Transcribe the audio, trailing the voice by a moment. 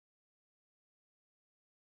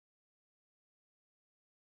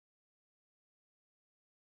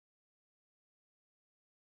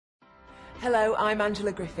Hello, I'm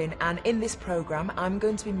Angela Griffin, and in this programme I'm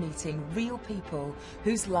going to be meeting real people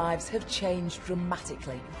whose lives have changed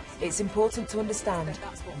dramatically. It's important to understand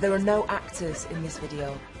there are no actors in this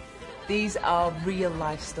video. These are real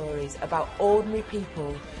life stories about ordinary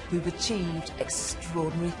people who've achieved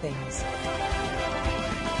extraordinary things.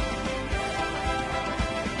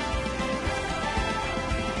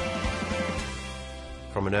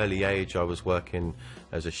 From an early age I was working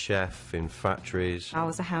as a chef in factories. I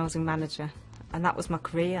was a housing manager and that was my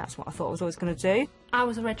career, that's what I thought I was always going to do. I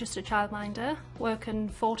was a registered childminder, working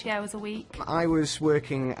 40 hours a week. I was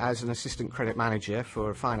working as an assistant credit manager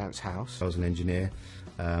for a finance house. I was an engineer,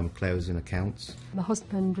 Claire was in accounts. My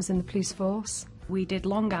husband was in the police force. We did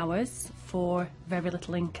long hours for very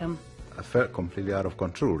little income. I felt completely out of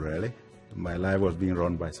control, really. My life was being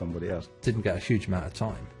run by somebody else. Didn't get a huge amount of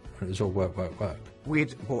time. It was all work, work, work.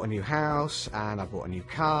 We'd bought a new house and I bought a new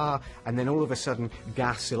car, and then all of a sudden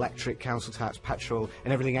gas, electric, council tax, petrol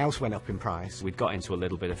and everything else went up in price. We'd got into a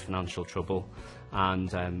little bit of financial trouble,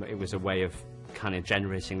 and it was a way of kind of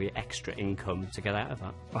generating the extra income to get out of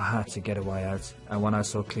that. I had to get a way out, and when I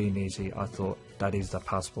saw Clean Easy I thought that is the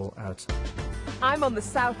passport out. I'm on the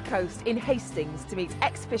south coast in Hastings to meet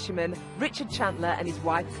ex-fisherman Richard Chandler and his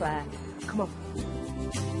wife Claire. Come on.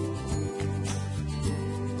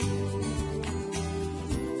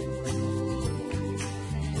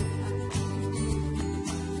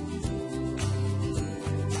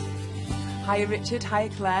 Hiya Richard, hiya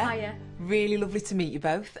Claire. Hiya. Really lovely to meet you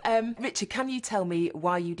both. Richard, can you tell me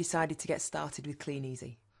why you decided to get started with Clean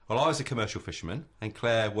Easy? Well, I was a commercial fisherman and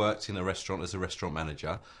Claire worked in a restaurant as a restaurant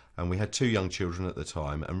manager, and we had 2 young children at the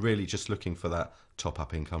time and really just looking for that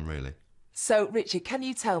top-up income, really. So, Richard, can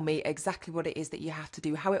you tell me exactly what it is that you have to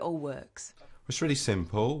do, how it all works? It's really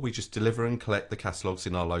simple. We just deliver and collect the catalogues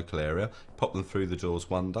in our local area, pop them through the doors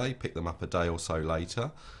one day, pick them up a day or so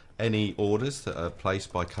later. Any orders that are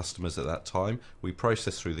placed by customers at that time, we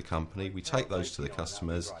process through the company, we take those to the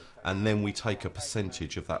customers, and then we take a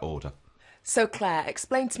percentage of that order. So Claire,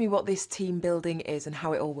 explain to me what this team building is and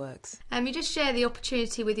how it all works. You just share the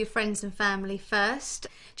opportunity with your friends and family first,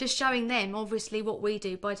 just showing them obviously what we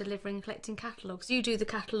do by delivering and collecting catalogues. You do the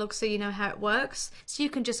catalogues so you know how it works, so you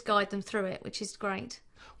can just guide them through it, which is great.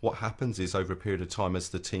 What happens is over a period of time as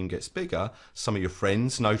the team gets bigger, some of your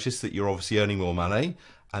friends notice that you're obviously earning more money,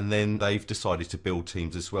 and then they've decided to build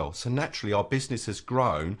teams as well. So naturally our business has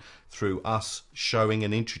grown through us showing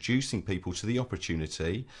and introducing people to the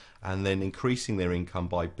opportunity and then increasing their income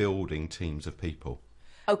by building teams of people.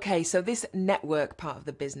 Okay, so this network part of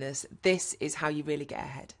the business, this is how you really get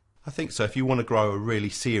ahead. I think so. If you want to grow a really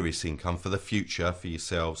serious income for the future, for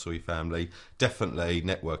yourselves or your family, definitely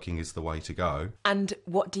networking is the way to go. And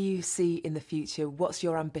what do you see in the future? What's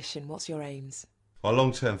your ambition? What's your aims? Our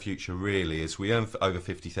long-term future really is we earn over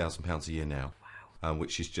 £50,000 a year now,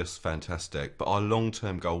 which is just fantastic. But our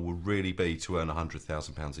long-term goal will really be to earn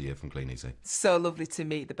 £100,000 a year from Clean Easy. So lovely to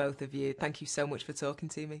meet the both of you. Thank you so much for talking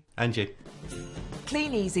to me. And you.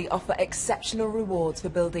 Clean Easy offer exceptional rewards for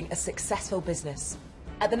building a successful business.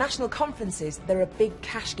 At the national conferences, there are big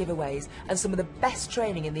cash giveaways and some of the best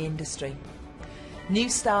training in the industry. New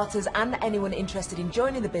starters and anyone interested in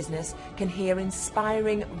joining the business can hear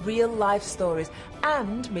inspiring real-life stories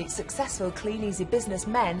and meet successful Clean Easy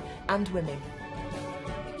businessmen and women.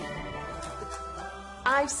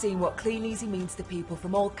 I've seen what Clean Easy means to people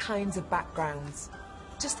from all kinds of backgrounds.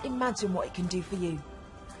 Just imagine what it can do for you.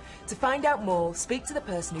 To find out more, speak to the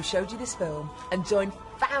person who showed you this film and join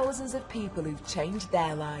thousands of people who've changed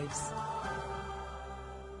their lives.